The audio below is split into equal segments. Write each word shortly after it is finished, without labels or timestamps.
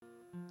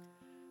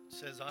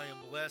says, I am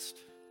blessed,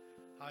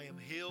 I am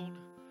healed,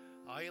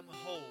 I am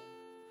whole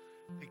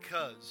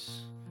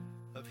because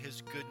of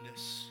His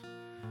goodness.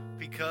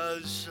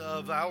 Because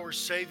of our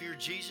Savior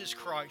Jesus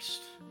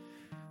Christ,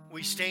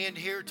 we stand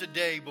here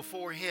today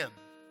before Him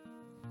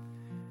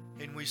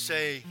and we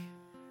say,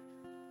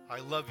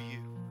 I love you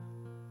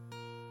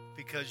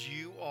because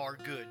you are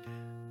good,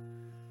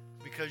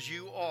 because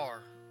you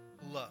are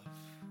love.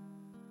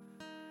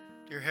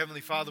 Dear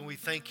Heavenly Father, we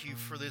thank you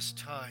for this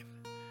time.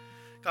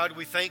 God,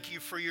 we thank you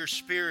for your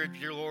Spirit,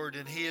 dear Lord,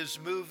 and He is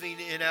moving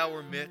in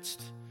our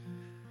midst.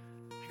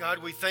 God,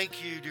 we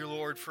thank you, dear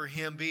Lord, for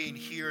Him being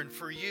here and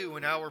for you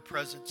in our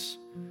presence.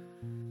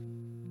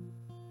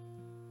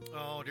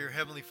 Oh, dear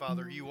Heavenly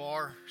Father, you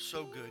are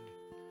so good.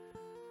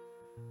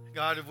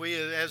 God,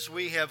 as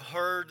we have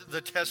heard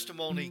the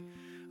testimony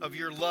of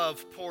your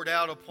love poured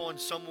out upon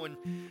someone,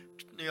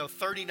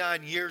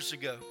 39 years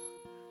ago,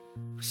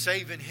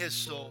 saving his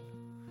soul,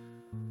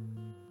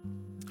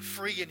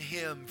 freeing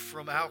him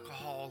from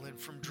alcohol and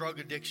from drug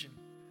addiction.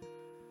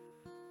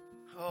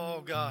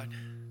 Oh, God,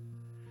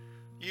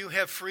 you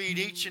have freed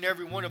each and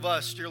every one of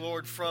us, dear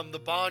Lord, from the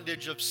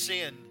bondage of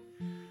sin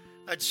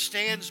that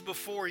stands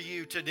before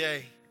you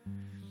today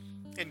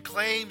and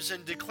claims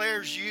and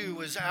declares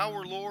you as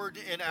our Lord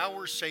and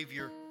our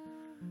Savior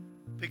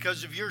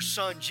because of your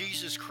Son,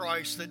 Jesus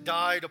Christ, that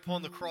died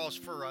upon the cross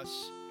for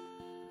us.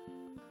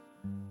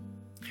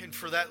 And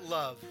for that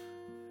love,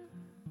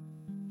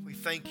 we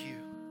thank you.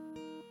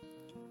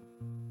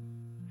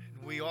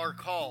 And we are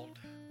called,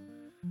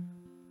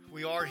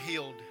 we are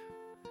healed,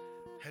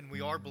 and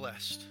we are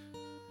blessed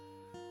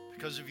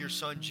because of your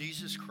Son,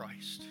 Jesus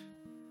Christ.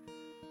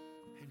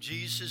 In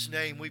Jesus'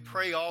 name, we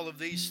pray all of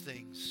these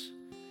things.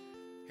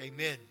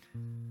 Amen.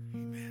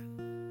 Amen.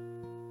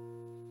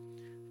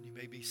 You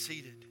may be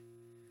seated.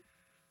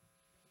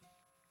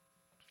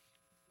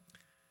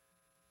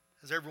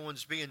 As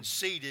everyone's being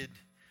seated,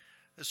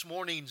 this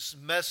morning's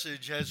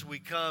message as we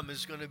come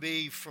is going to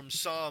be from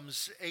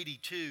Psalms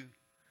 82.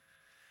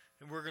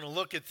 And we're going to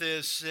look at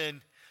this,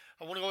 and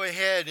I want to go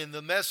ahead, and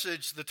the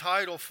message, the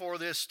title for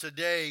this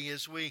today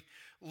as we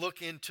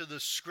look into the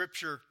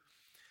Scripture,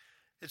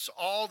 it's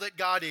all that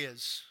God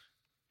is.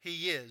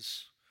 He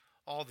is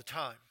all the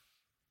time.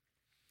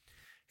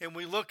 And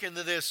we look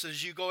into this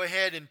as you go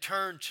ahead and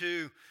turn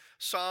to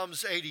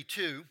Psalms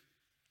 82.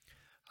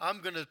 I'm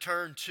going to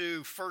turn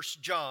to 1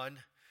 John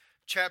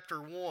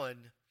chapter 1.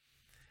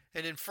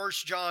 And in 1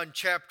 John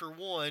chapter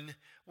 1,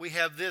 we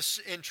have this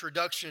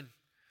introduction.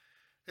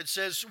 It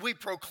says, we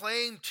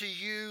proclaim to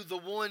you the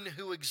one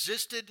who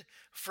existed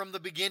from the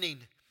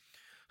beginning,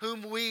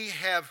 whom we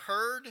have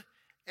heard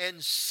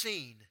and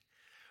seen.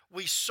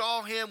 We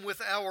saw him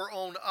with our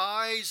own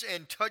eyes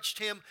and touched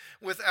him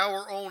with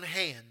our own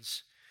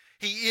hands.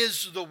 He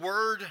is the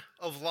word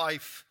of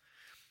life.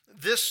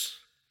 This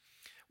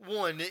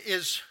one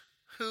is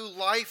who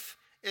life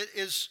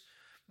is.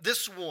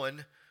 This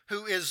one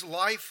who is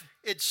life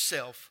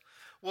itself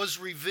was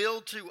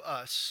revealed to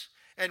us,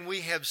 and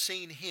we have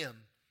seen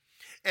him.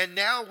 And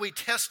now we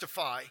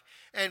testify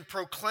and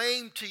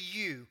proclaim to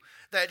you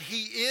that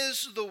he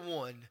is the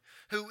one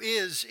who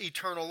is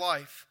eternal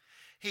life.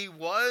 He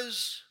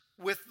was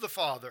with the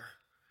Father,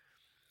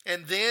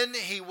 and then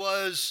he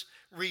was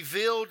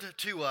revealed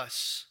to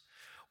us.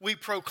 We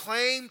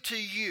proclaim to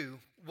you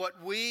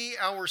what we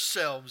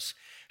ourselves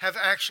have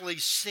actually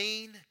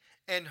seen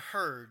and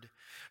heard,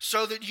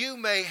 so that you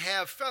may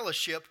have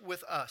fellowship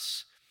with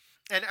us.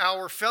 And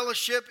our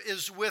fellowship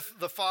is with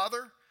the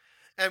Father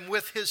and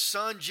with his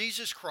Son,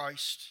 Jesus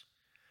Christ.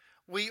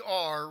 We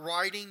are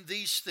writing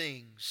these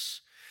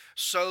things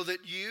so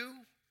that you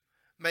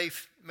may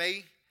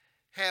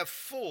have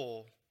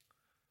fully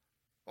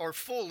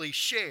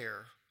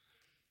share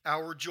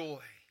our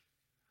joy.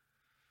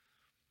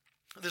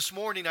 This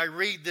morning I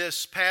read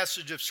this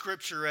passage of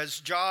Scripture as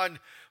John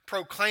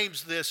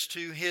proclaims this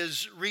to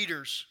his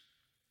readers.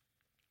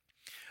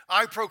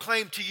 I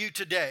proclaim to you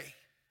today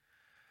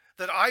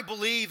that I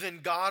believe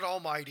in God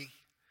Almighty,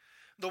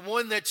 the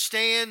one that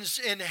stands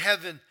in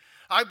heaven.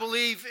 I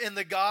believe in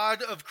the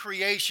God of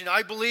creation.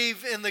 I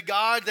believe in the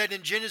God that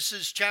in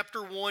Genesis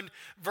chapter 1,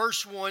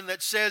 verse 1,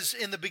 that says,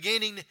 in the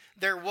beginning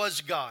there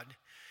was God.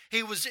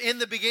 He was in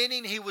the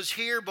beginning. He was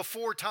here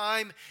before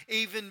time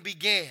even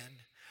began.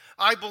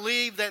 I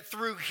believe that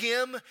through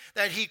him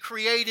that he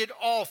created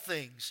all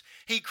things.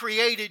 He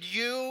created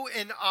you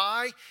and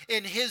I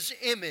in his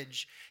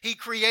image. He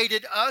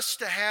created us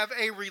to have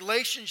a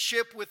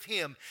relationship with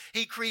him.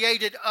 He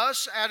created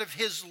us out of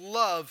his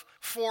love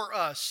for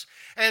us,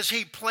 as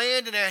he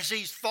planned and as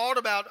he thought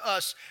about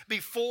us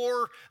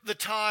before the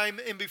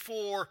time and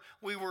before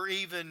we were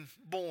even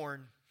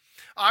born.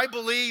 I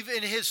believe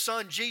in His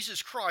Son,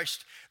 Jesus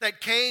Christ, that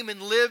came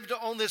and lived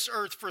on this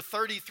earth for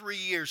 33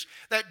 years,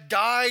 that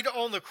died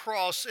on the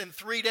cross and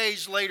 3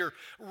 days later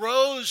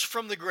rose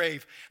from the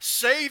grave,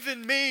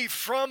 saving me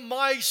from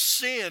my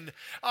sin.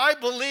 I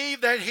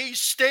believe that He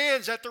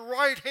stands at the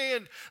right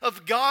hand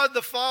of God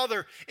the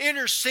Father,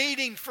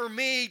 interceding for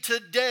me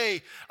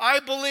today. I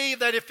believe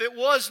that if it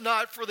was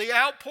not for the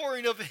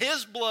outpouring of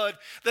His blood,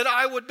 that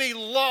I would be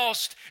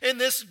lost in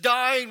this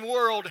dying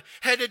world,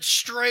 headed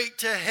straight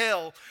to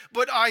hell.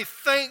 But I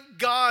thank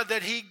God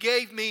that He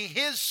gave me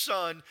His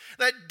Son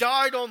that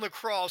died on the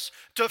cross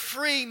to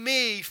free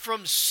me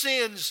from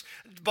sin's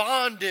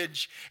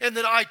bondage, and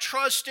that I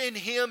trust in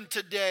Him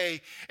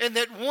today, and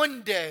that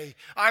one day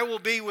I will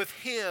be with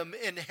Him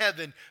in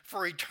heaven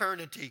for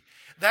eternity.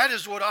 That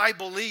is what I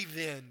believe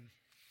in.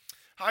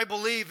 I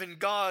believe in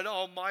God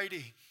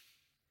Almighty.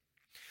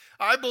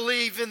 I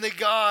believe in the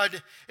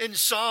God in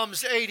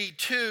Psalms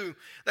 82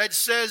 that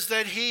says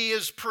that He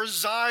is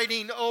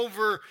presiding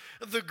over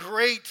the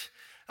great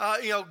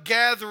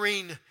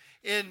gathering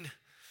in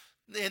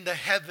the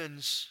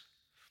heavens.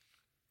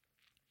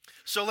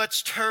 So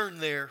let's turn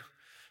there.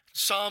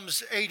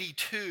 Psalms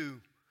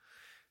 82.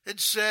 It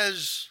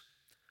says,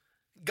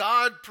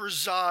 God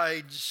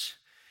presides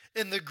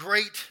in the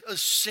great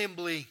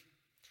assembly.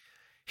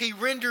 He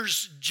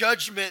renders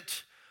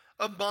judgment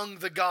among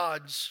the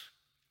gods.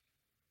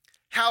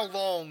 How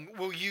long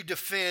will you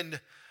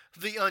defend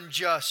the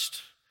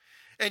unjust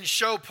and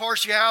show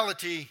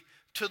partiality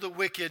to the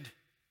wicked?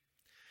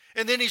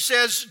 And then he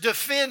says,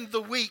 defend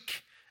the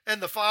weak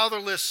and the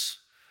fatherless.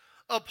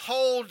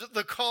 Uphold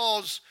the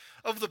cause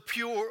of the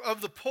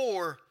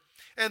poor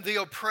and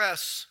the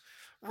oppressed.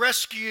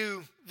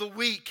 Rescue the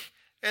weak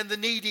and the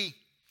needy.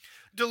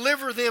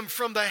 Deliver them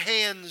from the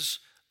hands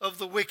of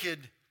the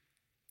wicked.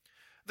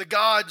 The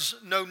gods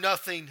know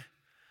nothing.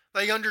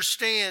 They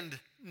understand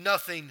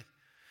nothing.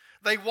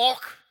 They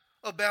walk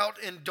about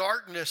in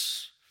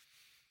darkness.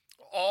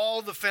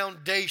 All the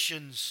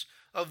foundations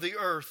of the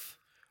earth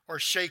are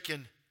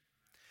shaken.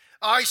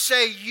 I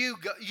say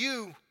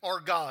you are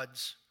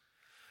gods.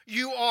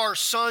 You are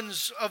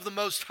sons of the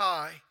Most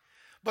High,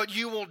 but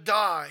you will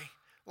die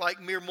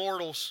like mere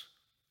mortals.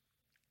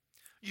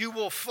 You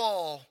will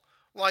fall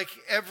like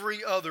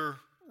every other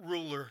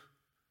ruler.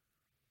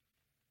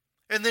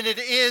 And then it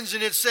ends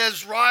and it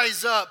says,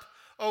 rise up,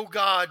 O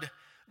God,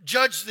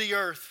 judge the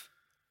earth.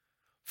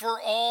 For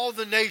all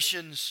the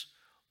nations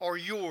are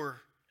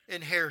your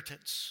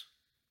inheritance.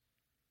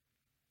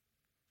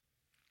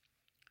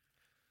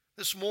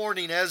 This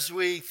morning, as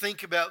we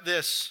think about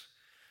this,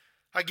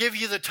 I give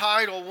you the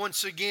title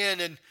once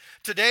again, and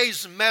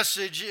today's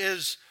message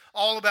is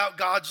all about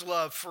God's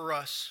love for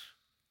us.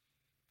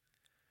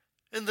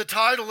 And the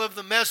title of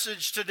the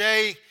message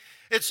today,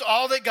 it's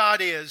all that God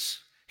is.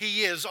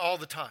 He is all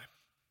the time.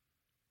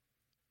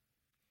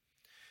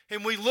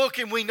 And we look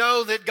and we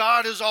know that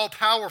God is all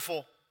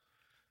powerful.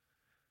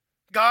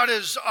 God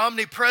is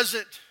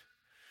omnipresent.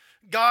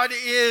 God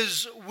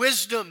is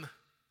wisdom.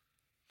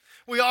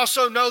 We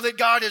also know that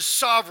God is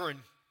sovereign.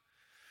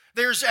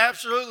 There's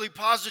absolutely,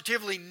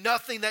 positively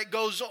nothing that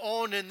goes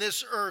on in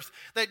this earth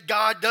that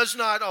God does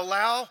not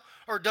allow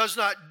or does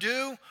not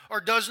do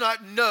or does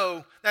not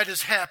know that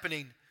is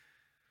happening.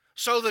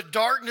 So the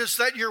darkness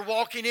that you're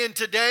walking in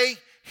today,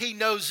 He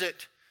knows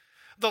it.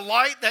 The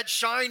light that's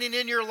shining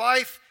in your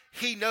life,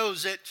 He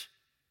knows it.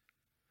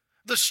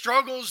 The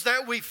struggles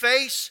that we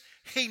face,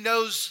 He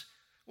knows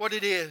what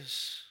it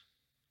is.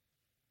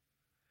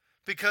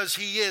 Because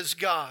He is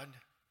God.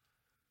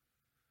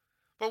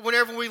 But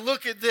whenever we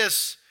look at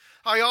this,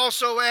 I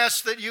also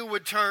ask that you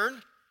would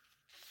turn.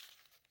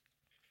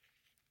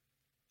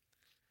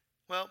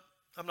 Well,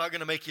 I'm not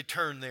going to make you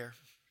turn there.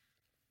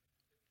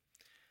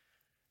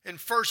 In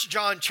 1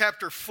 John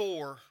chapter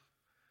 4,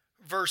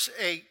 verse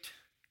 8,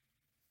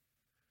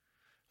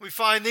 we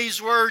find these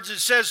words. It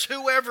says,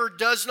 whoever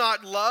does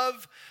not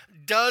love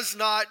does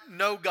not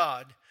know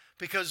God,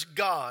 because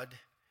God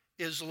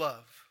is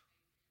love.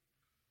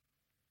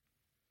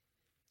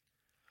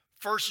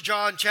 1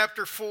 John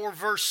chapter 4,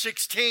 verse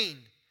 16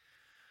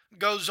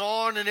 goes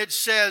on and it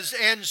says,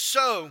 and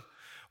so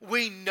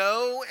we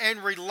know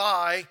and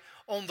rely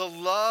on the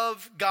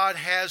love God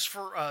has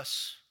for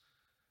us.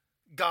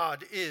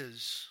 God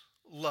is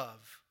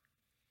love.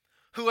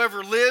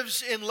 Whoever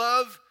lives in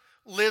love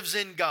lives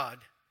in God,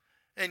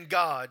 and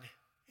God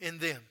in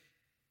them.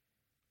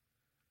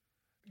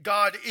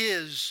 God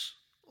is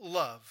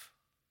love.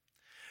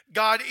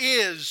 God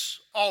is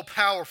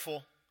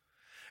all-powerful.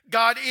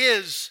 God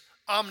is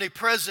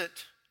omnipresent.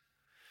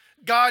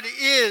 God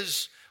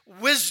is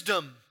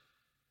wisdom.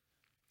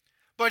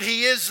 But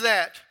He is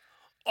that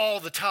all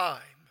the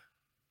time.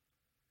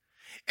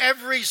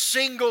 Every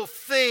single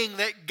thing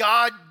that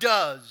God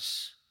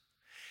does,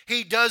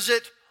 He does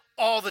it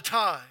all the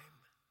time.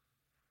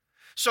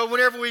 So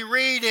whenever we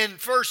read in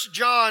 1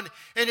 John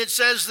and it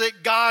says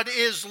that God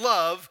is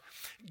love,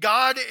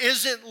 God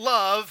isn't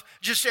love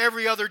just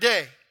every other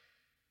day.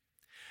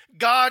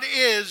 God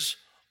is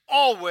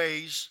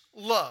always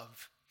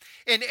love.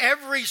 And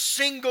every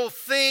single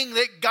thing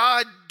that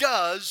God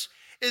does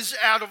is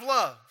out of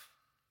love.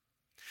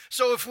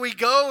 So if we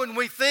go and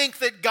we think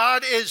that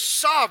God is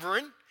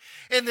sovereign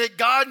and that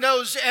God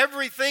knows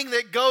everything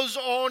that goes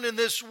on in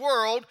this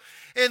world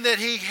and that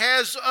He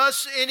has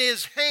us in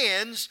His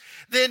hands,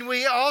 then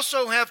we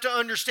also have to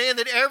understand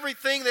that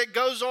everything that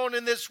goes on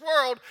in this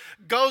world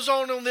goes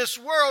on in this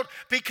world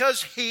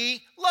because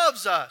He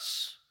loves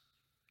us.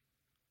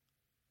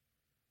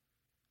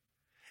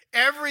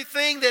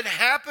 Everything that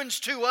happens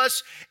to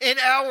us in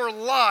our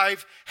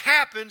life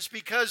happens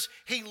because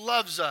He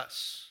loves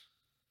us.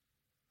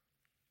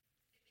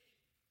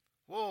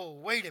 Whoa,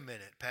 wait a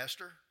minute,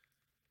 Pastor.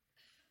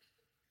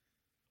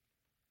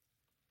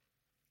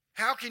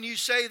 How can you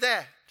say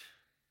that?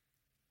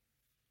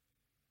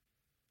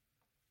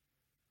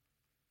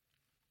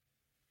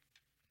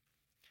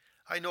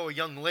 I know a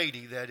young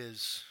lady that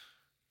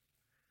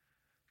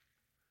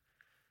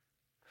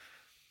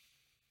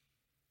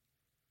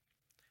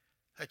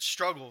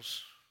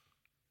struggles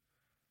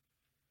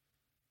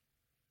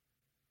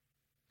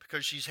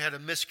because she's had a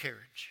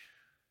miscarriage.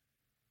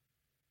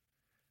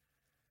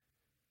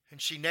 And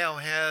she now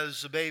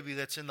has a baby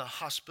that's in the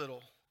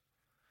hospital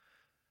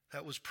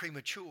that was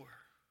premature.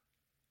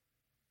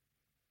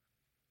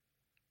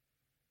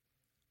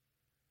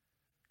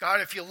 God,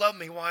 if you love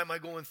me, why am I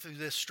going through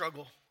this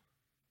struggle?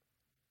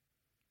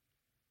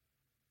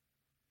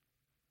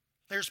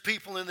 There's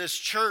people in this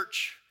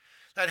church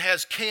that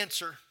has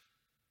cancer.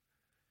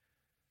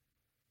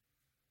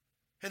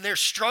 And they're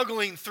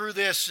struggling through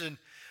this. And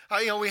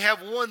we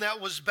have one that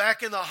was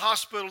back in the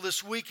hospital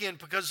this weekend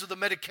because of the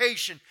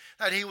medication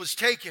that he was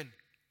taking.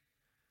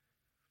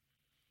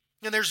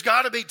 And there's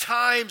got to be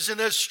times in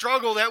this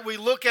struggle that we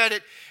look at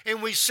it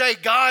and we say,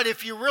 God,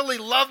 if you really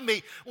love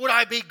me, would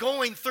I be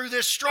going through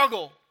this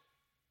struggle?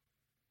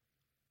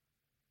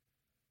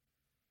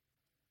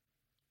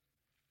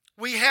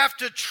 We have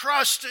to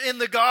trust in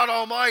the God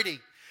Almighty.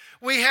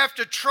 We have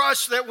to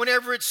trust that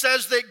whenever it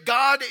says that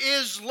God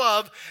is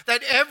love,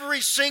 that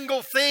every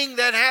single thing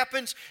that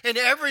happens and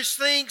every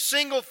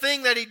single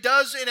thing that He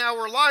does in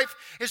our life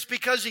is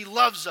because He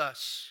loves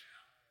us.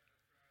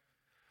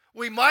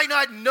 We might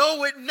not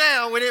know it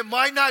now and it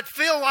might not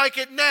feel like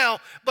it now,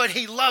 but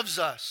He loves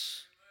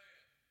us.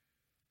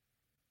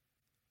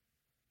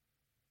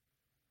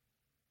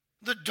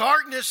 The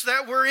darkness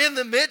that we're in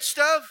the midst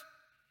of,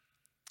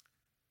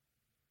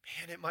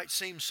 man, it might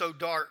seem so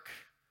dark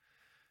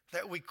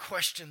that we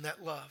question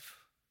that love.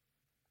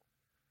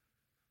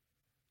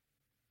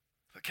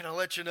 But can I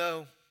let you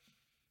know,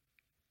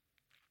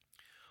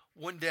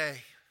 one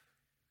day,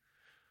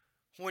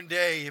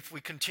 if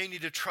we continue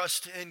to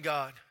trust in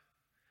God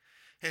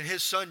and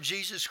His Son,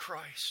 Jesus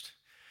Christ,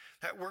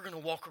 that we're going to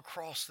walk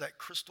across that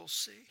crystal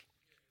sea.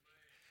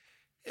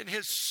 And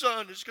His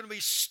Son is going to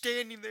be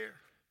standing there,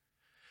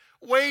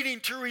 waiting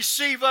to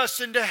receive us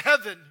into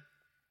heaven.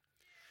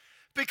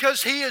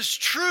 Because He is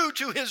true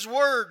to His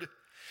word.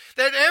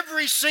 That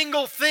every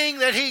single thing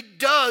that He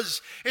does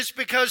is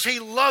because He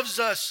loves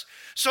us.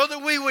 So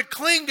that we would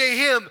cling to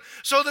Him.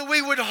 So that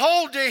we would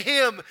hold to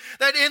Him.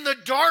 That in the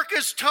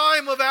darkest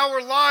time of our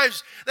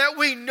lives, that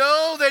we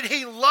know that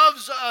He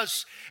loves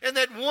us. And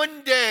that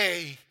one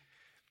day,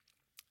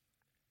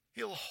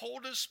 He'll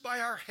hold us by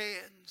our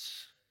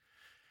hands.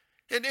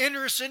 And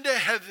enter us into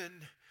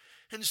heaven.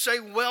 And say,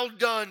 well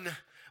done,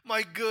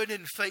 my good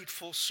and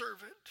faithful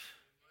servant.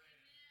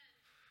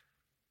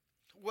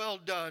 Well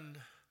done.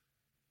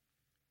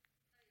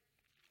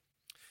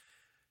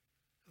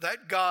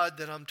 That God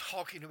that I'm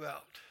talking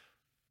about.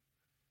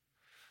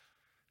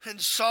 In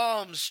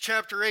Psalms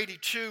chapter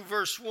 82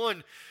 verse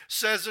 1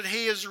 says that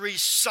He is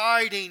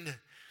residing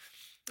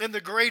in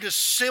the great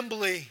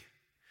assembly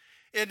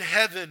in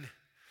heaven.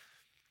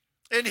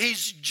 And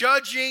He's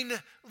judging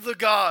the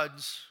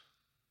gods.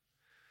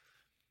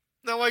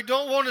 Now, I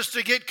don't want us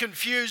to get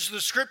confused.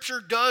 The Scripture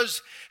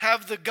does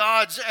have the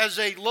gods as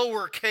a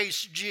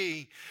lowercase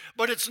g,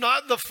 but it's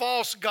not the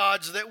false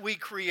gods that we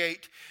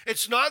create.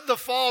 It's not the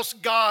false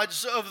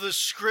gods of the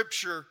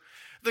Scripture.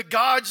 The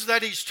gods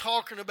that He's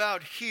talking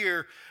about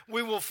here,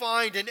 we will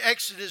find in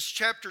Exodus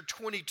chapter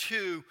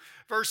 22,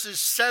 verses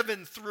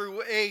 7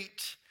 through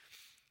 8.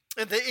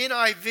 And the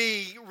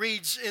NIV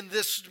reads in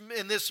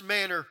this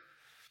manner,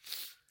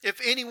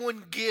 if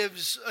anyone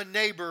gives a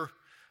neighbor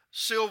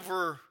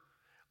silver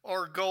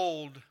or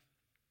gold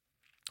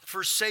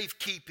for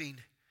safekeeping,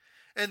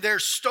 and they're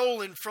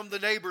stolen from the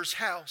neighbor's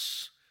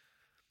house,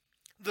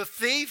 the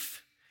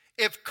thief,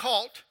 if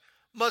caught,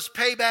 must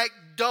pay back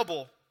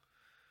double.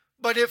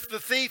 But if the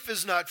thief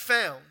is not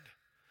found,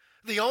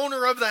 the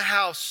owner of the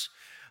house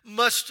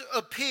must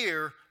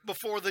appear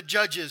before the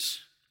judges.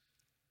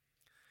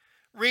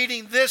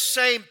 Reading this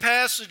same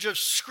passage of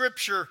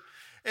Scripture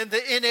in the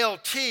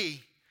NLT,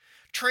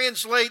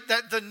 translate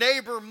that the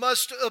neighbor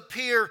must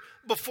appear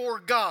before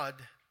God,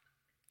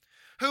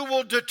 who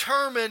will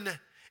determine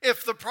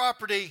if the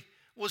property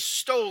was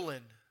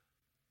stolen.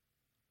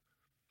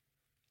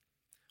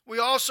 We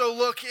also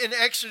look in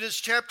Exodus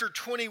chapter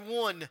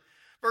 21,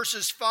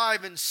 verses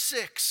 5 and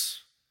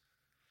 6.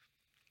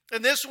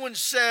 And this one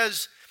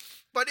says,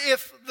 "But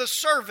if the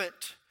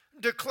servant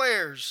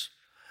declares,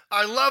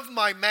 'I love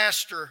my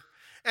master,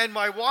 and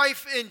my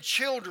wife and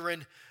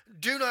children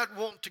do not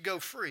want to go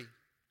free,'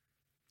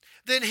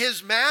 then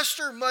his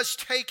master must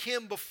take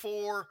him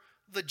before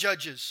the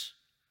judges."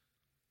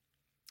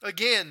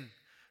 Again,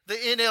 the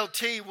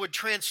NLT would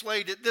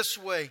translate it this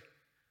way,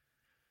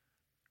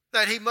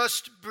 that he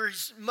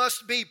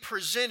must be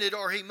presented,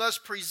 or he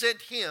must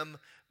present him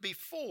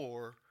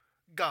before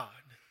God.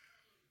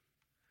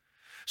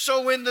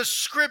 So in the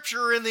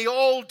Scripture, in the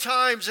old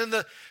times, in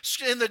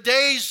the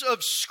days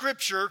of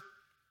Scripture,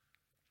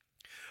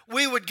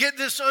 we would get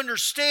this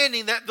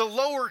understanding that the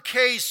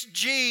lowercase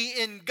g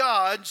in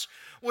God's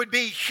would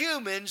be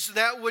humans,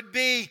 that would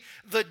be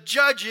the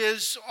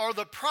judges or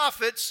the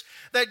prophets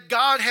that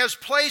God has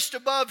placed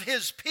above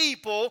His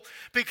people,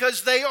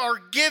 because they are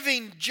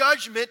giving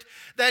judgment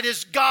that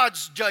is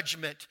God's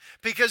judgment,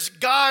 because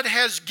God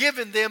has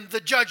given them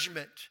the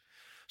judgment.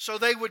 So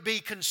they would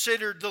be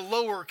considered the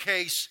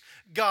lowercase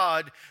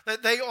God,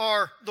 that they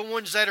are the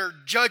ones that are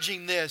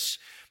judging this.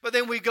 But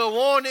then we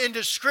go on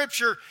into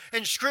Scripture,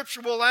 and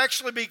Scripture will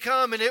actually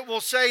become, and it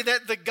will say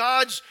that the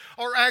gods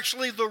are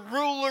actually the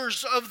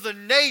rulers of the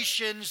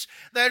nations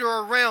that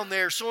are around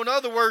there. So in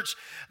other words,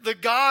 the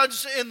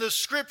gods in the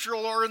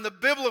scriptural or in the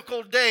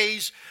biblical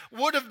days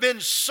would have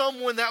been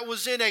someone that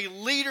was in a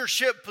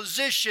leadership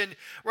position,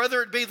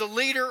 whether it be the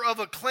leader of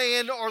a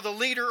clan or the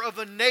leader of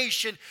a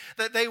nation,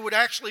 that they would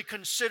actually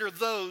consider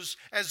those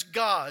as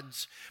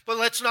gods. But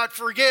let's not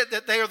forget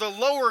that they are the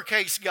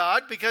lowercase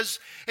God, because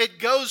it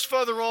goes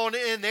further on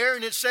in there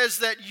and it says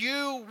that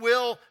you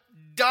will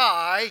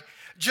die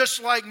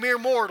just like mere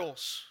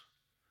mortals.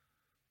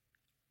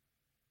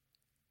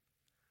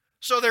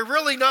 So they're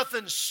really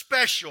nothing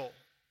special,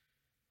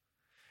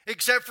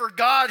 except for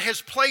God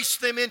has placed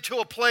them into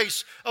a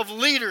place of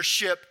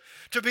leadership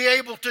to be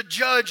able to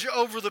judge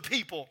over the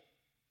people.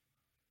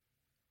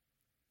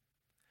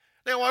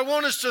 Now I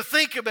want us to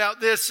think about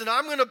this, and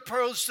I'm going to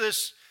pose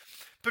this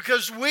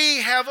because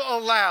we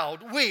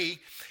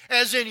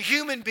as in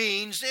human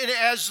beings and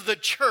as the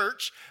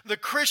church, the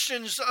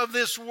Christians of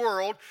this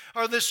world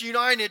or this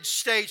United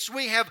States,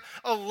 we have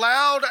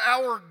allowed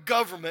our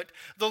government,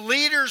 the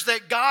leaders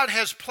that God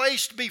has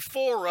placed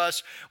before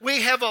us,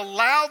 we have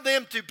allowed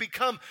them to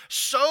become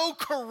so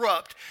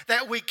corrupt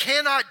that we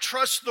cannot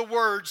trust the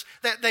words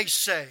that they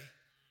say.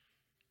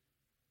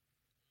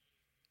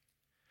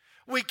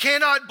 We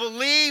cannot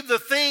believe the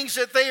things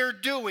that they are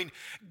doing.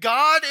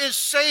 God is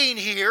saying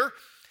here,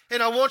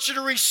 and I want you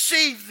to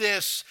receive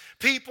this,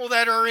 people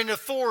that are in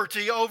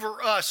authority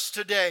over us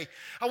today.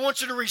 I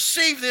want you to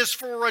receive this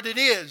for what it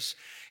is.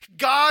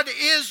 God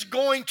is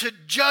going to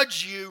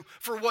judge you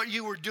for what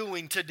you are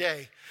doing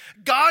today.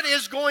 God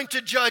is going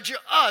to judge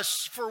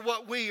us for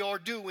what we are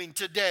doing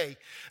today.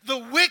 The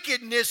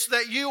wickedness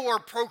that you are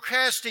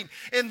procrastinating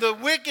and the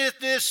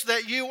wickedness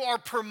that you are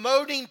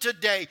promoting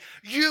today,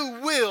 you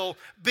will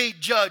be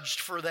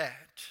judged for that.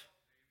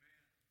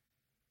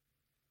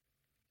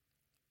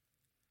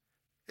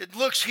 It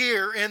looks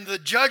here in the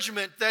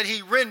judgment that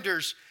he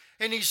renders,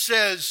 and he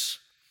says,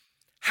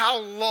 "How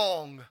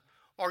long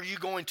are you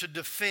going to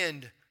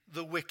defend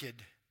the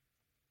wicked?"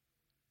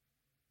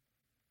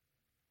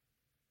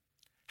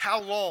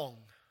 How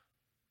long?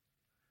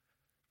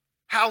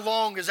 How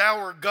long is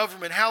our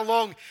government, how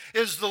long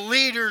is the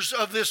leaders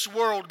of this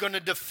world going to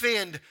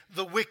defend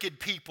the wicked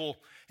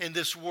people in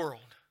this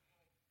world?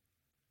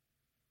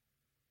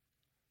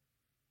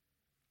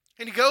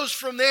 And he goes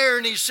from there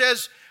and he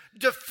says,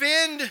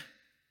 defend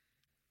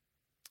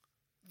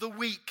the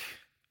weak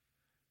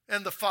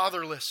and the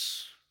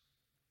fatherless.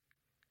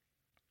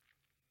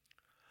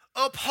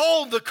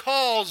 Uphold the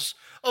cause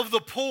of the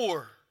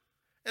poor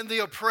and the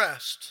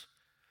oppressed.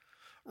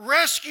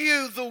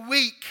 Rescue the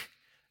weak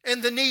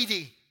and the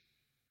needy.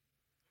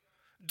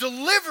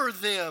 Deliver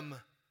them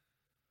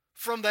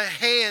from the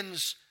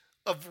hands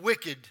of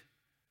wicked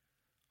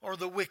or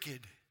the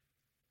wicked.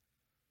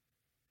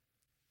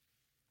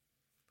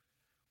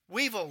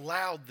 We've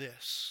allowed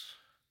this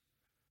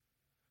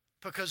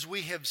because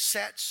we have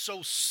sat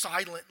so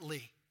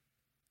silently.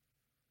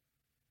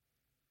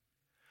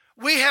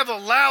 We have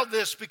allowed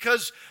this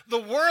because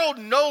the world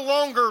no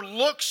longer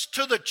looks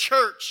to the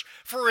church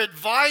for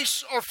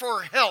advice or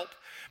for help,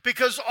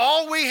 because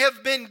all we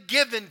have been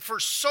given for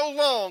so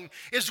long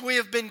is we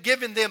have been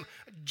given them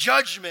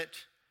judgment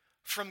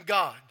from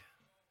God.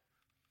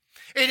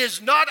 It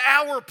is not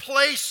our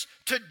place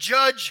to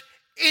judge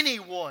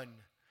anyone.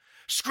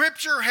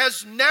 Scripture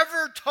has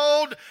never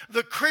told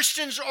the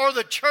Christians or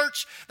the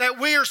church that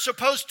we are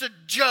supposed to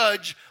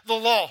judge the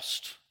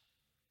lost.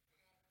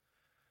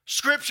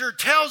 Scripture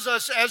tells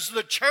us as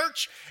the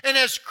church and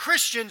as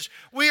Christians,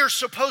 we are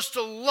supposed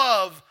to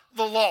love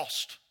the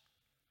lost.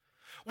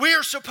 We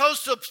are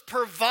supposed to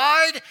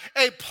provide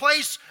a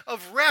place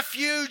of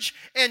refuge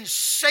and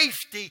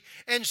safety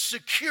and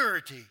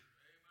security.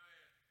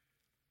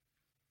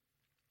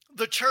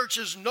 The church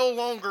is no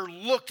longer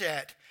looked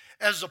at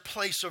as a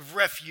place of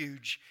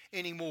refuge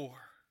anymore.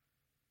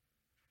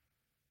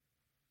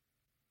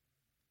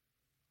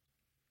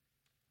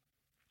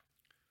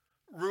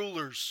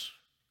 rulers,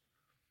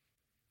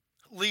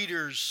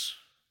 leaders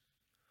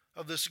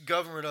of this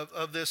government,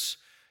 of this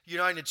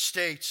United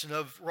States and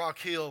of Rock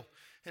Hill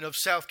and of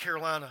South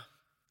Carolina.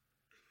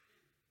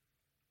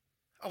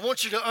 I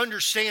want you to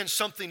understand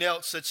something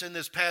else that's in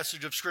this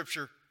passage of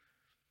Scripture.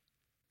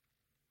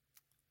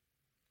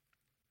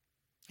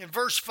 In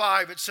verse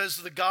 5, it says,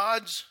 the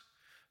gods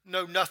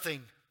know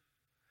nothing.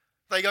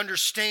 They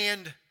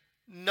understand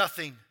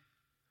nothing.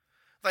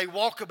 They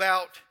walk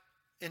about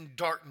in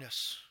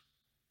darkness.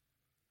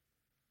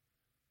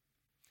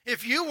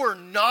 If you were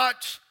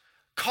not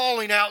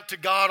calling out to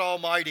God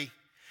Almighty,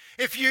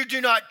 if you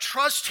do not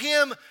trust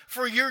Him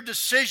for your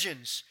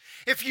decisions,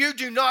 if you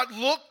do not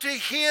look to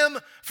Him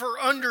for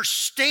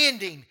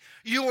understanding,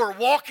 you are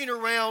walking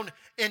around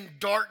in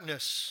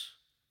darkness.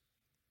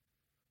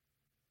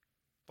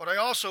 But I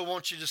also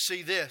want you to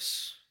see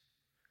this,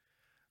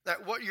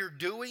 that what you're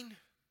doing,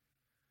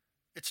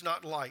 it's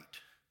not light.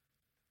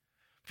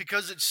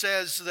 Because it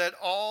says that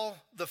all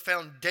the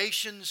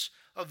foundations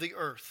of the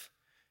earth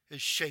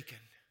is shaken.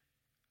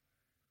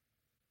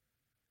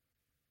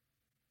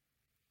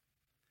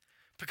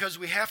 Because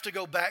we have to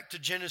go back to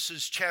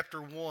Genesis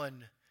chapter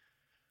 1,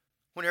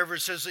 whenever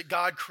it says that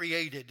God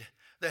created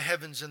the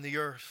heavens and the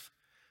earth.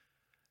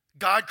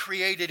 God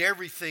created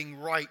everything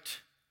right.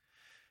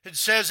 It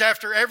says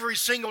after every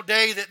single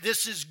day that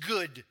this is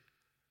good.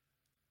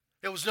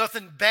 There was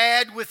nothing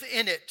bad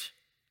within it.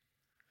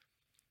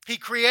 He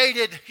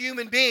created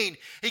human being.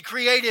 He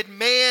created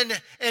man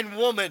and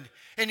woman.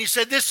 And He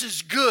said, this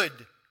is good.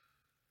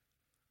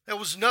 There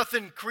was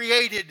nothing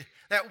created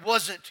that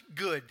wasn't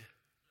good.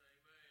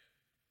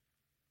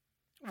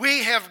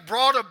 We have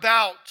brought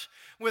about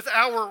with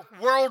our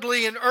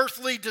worldly and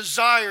earthly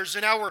desires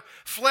and our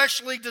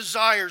fleshly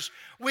desires,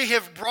 we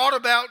have brought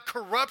about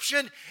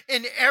corruption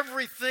in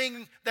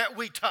everything that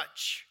we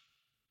touch.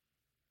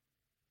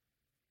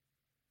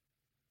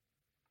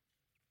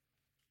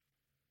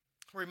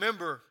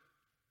 Remember,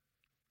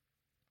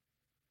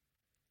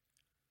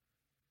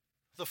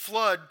 the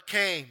flood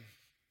came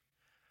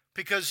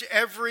because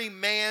every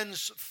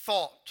man's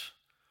thought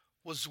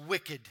was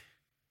wicked.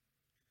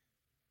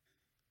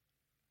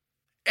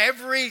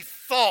 Every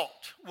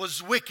thought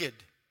was wicked.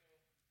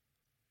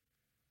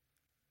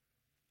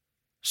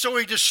 So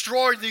He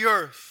destroyed the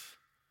earth,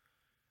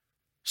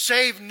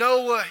 saved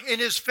Noah and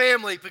his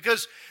family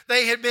because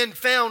they had been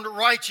found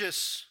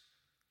righteous.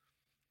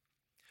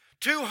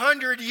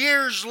 200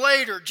 years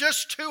later,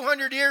 just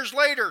 200 years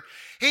later,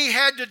 He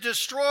had to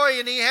destroy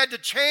and He had to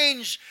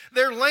change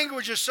their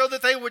languages so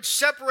that they would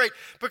separate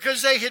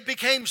because they had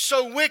become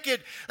so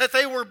wicked that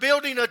they were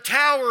building a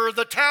tower,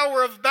 the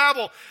Tower of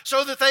Babel,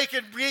 so that they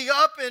could be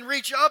up and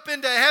reach up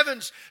into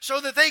heavens so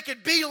that they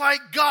could be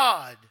like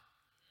God.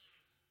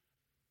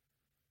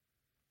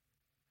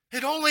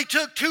 It only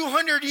took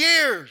 200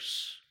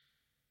 years.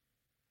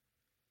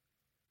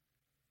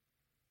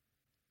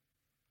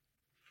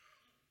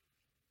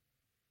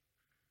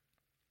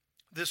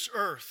 This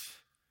earth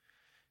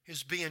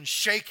is being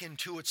shaken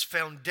to its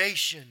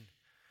foundation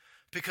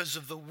because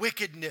of the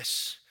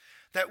wickedness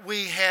that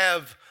we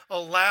have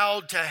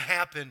allowed to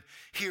happen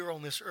here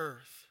on this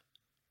earth.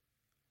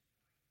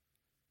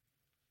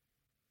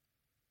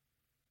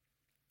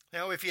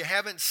 Now, if you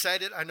haven't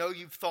said it, I know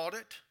you've thought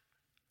it.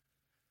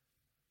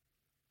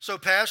 So,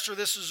 Pastor,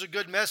 this is a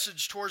good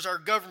message towards our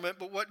government,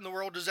 but what in the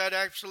world does that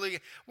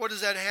what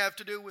does that have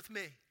to do with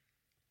me?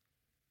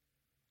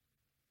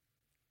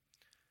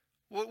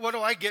 What do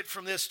I get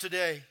from this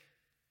today?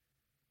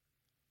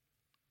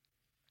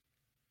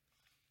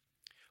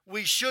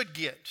 We should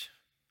get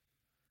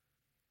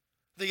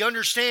the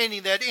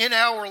understanding that in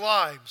our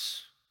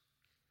lives,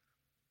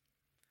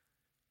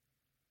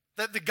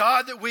 that the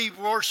God that we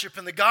worship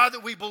and the God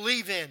that we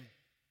believe in,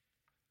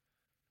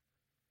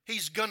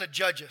 He's going to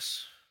judge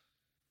us.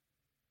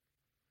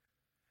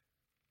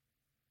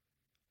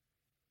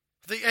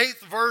 The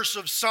 8th verse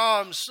of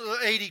Psalms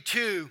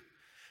 82,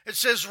 it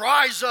says,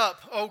 "Rise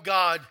up, O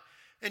God,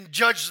 and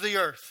judge the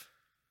earth."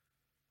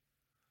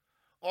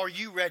 Are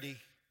you ready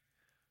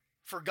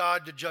for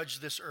God to judge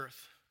this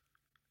earth?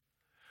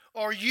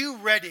 Are you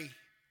ready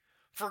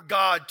for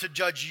God to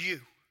judge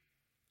you?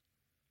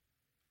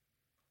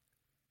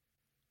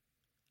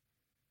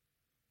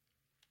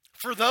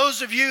 For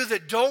those of you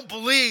that don't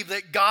believe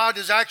that God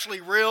is actually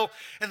real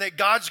and that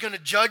God's going to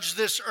judge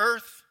this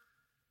earth,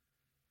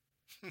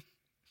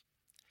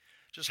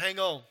 just hang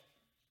on.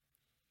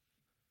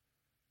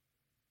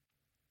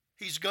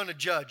 He's going to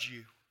judge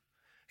you.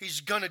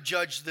 He's going to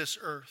judge this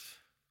earth.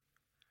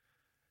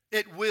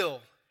 It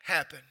will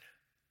happen.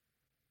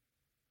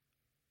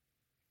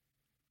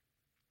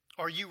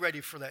 Are you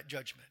ready for that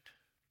judgment?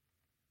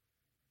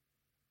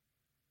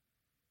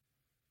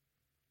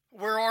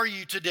 Where are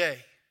you today?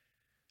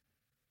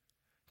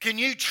 Can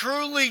you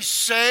truly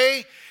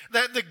say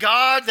that the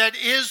God that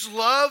is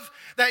love,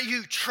 that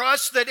you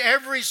trust that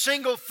every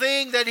single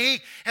thing that He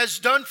has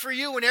done for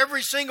you and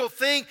every single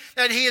thing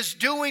that He is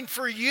doing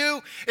for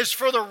you is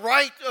for the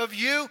right of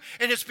you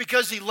and it's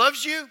because He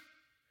loves you?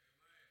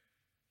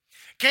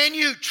 Can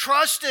you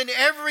trust in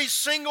every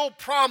single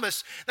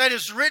promise that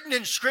is written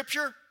in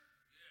Scripture?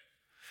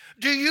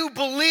 Do you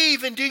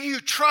believe and do you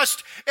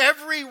trust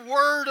every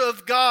word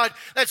of God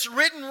that's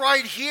written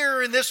right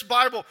here in this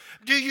Bible?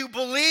 Do you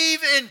believe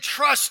and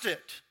trust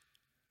it?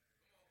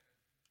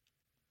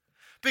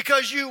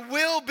 Because you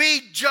will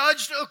be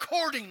judged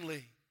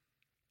accordingly.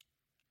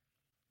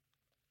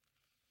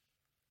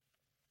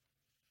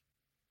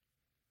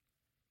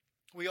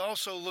 We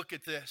also look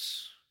at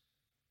this.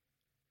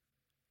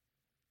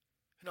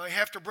 And I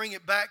have to bring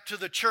it back to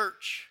the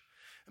church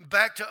and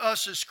back to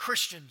us as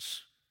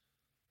Christians.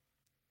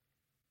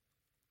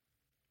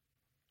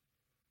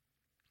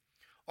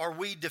 Are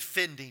we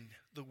defending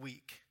the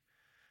weak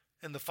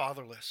and the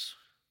fatherless?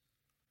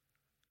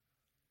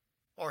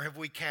 Or have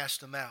we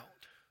cast them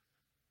out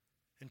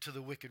into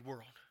the wicked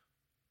world?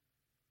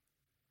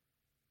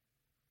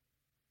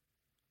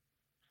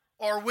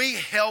 Are we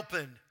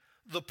helping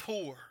the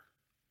poor?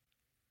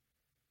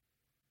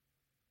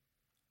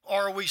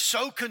 Or are we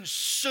so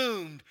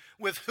consumed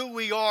with who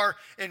we are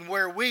and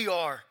where we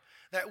are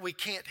that we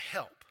can't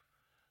help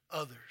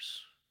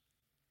others?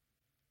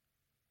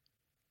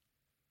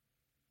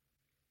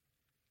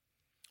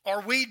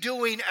 Are we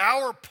doing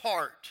our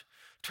part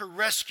to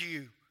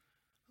rescue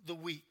the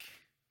weak?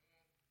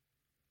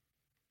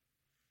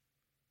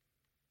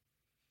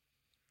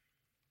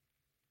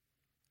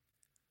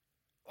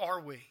 Are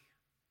we?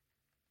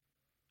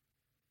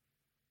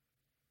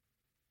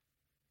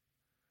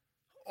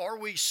 Are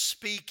we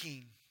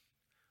speaking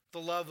the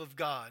love of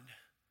God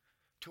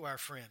to our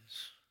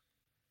friends,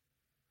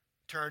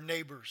 to our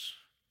neighbors,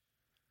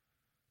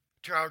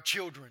 to our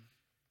children?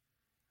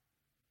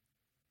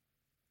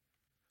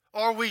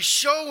 Are we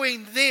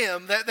showing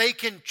them that they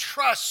can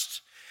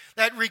trust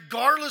that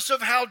regardless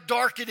of how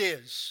dark it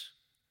is,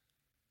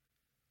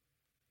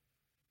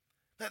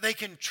 that they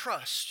can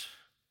trust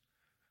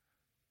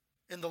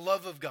in the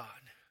love of God?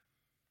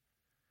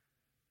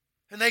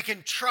 And they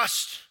can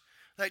trust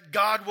that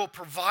God will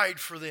provide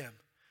for them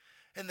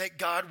and that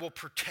God will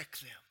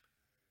protect them.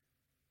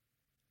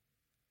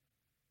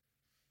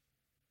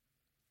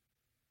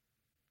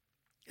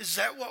 Is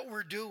that what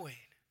we're doing?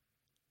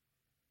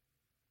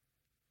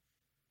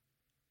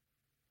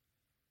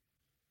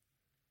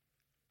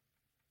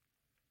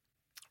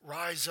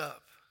 Rise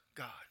up,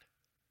 God.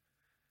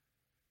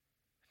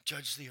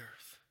 Judge the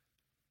earth.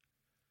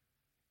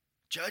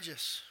 Judge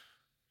us.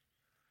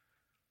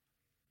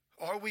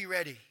 Are we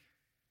ready?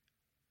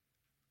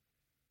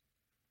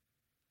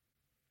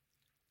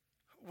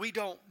 We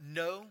don't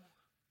know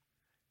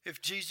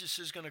if Jesus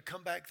is going to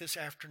come back this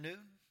afternoon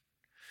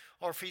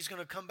or if he's going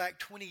to come back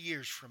 20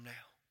 years from now.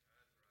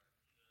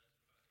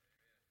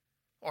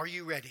 Are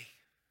you ready?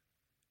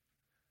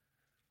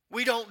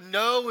 We don't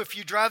know if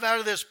you drive out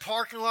of this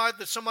parking lot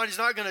that somebody's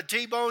not going to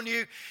T-bone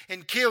you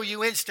and kill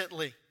you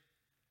instantly.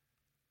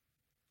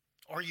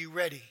 Are you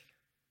ready?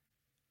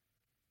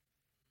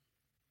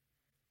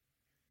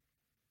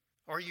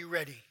 Are you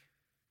ready?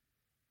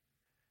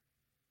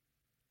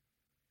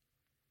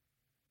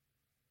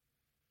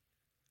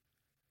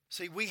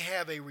 See, we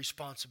have a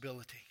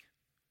responsibility.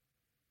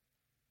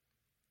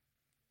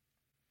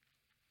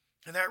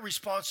 And that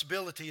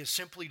responsibility is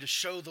simply to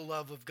show the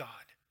love of God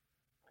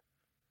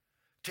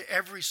to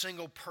every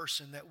single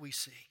person that we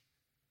see.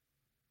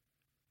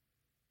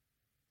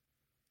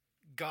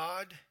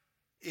 God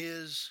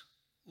is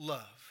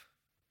love.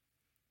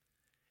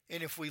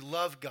 And if we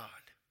love God,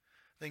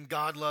 then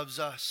God loves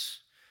us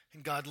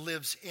and God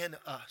lives in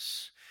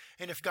us.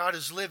 And if God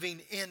is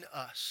living in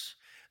us,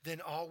 then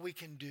all we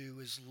can do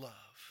is love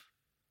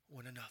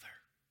one another.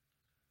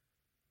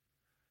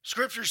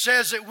 Scripture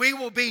says that we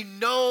will be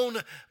known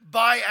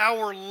by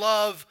our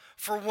love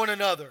for one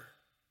another.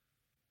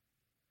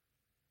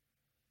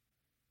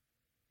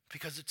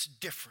 Because it's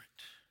different.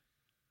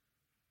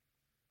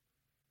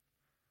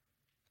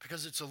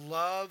 Because it's a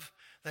love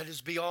that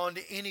is beyond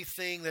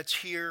anything that's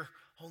here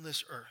on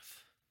this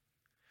earth.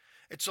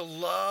 It's a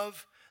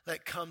love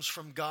that comes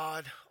from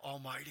God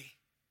Almighty.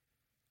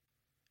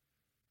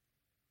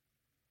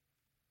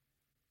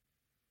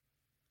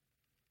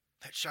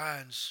 That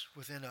shines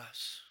within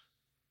us.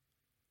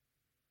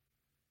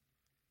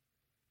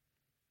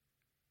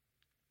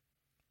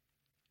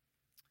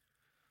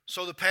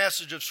 So the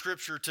passage of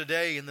Scripture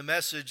today and the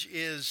message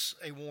is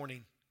a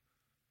warning.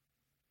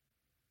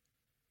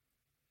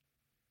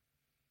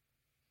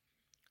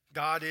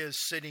 God is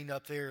sitting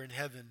up there in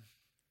heaven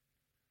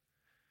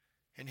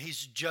and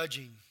He's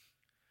judging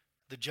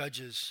the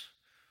judges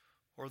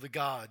or the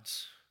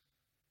gods,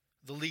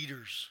 the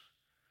leaders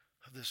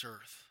of this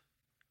earth.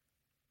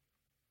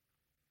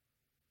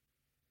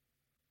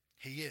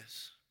 He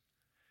is.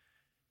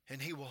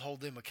 And He will hold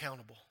them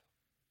accountable.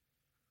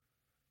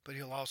 But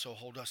He'll also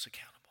hold us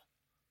accountable.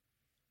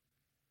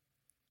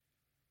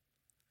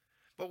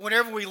 But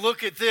whenever we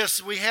look at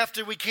this, we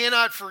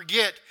cannot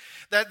forget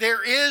that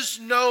there is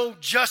no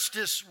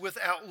justice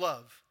without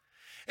love.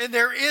 And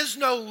there is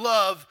no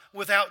love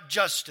without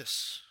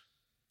justice.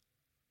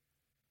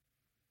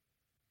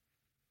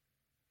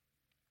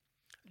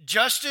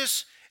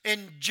 Justice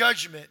and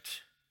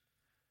judgment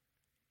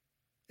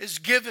is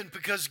given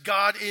because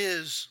God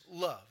is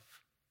love.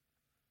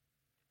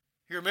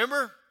 You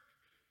remember?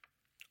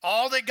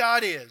 All that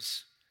God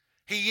is,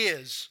 He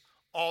is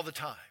all the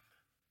time.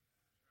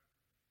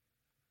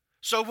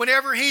 So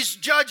whenever He's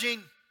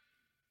judging,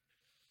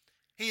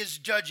 He is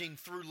judging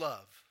through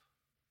love.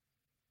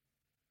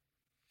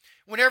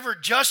 Whenever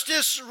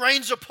justice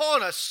reigns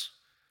upon us,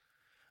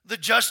 the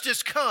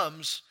justice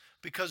comes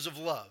because of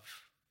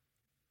love.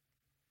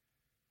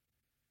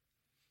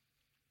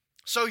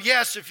 So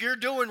yes, if you're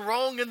doing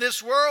wrong in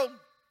this world,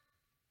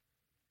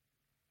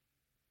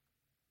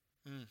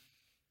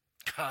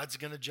 God's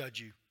going to judge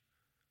you.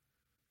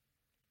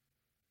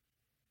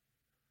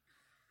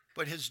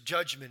 But His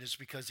judgment is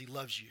because He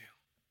loves you.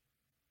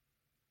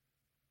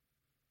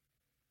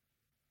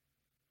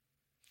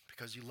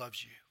 Because He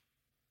loves you.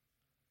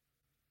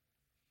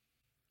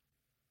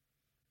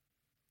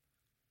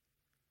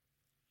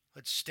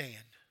 Let's stand.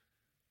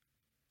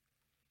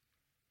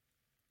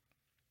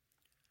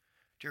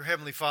 Dear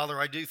Heavenly Father,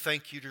 I do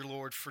thank you, dear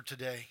Lord, for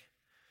today.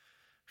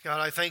 God,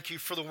 I thank you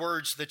for the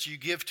words that you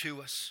give to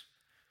us.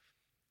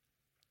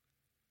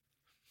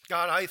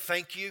 God, I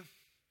thank you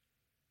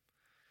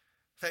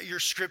that your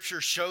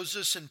scripture shows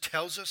us and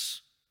tells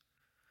us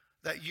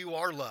that you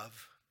are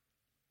love.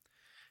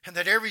 And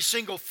that every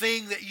single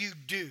thing that you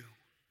do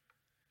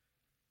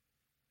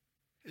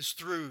is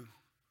through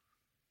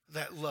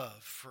that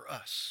love for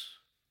us.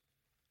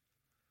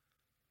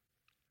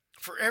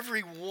 For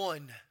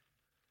everyone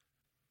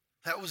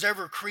that was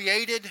ever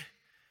created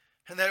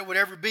and that it would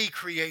ever be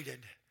created.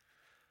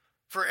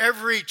 For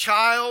every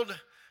child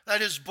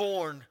that is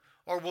born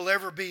or will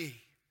ever be.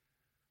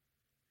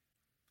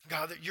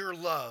 God, that your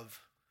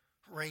love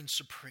reigns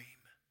supreme.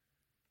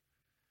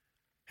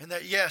 And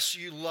that yes,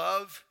 you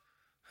love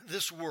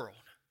this world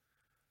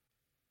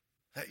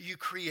that you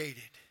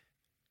created.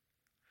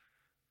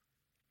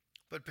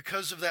 But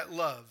because of that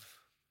love,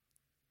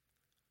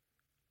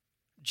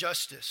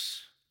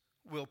 justice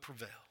will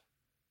prevail.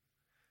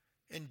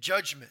 And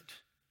judgment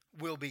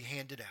will be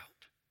handed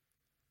out.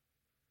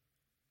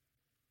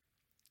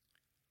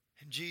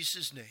 In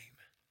Jesus' name,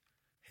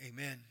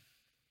 amen.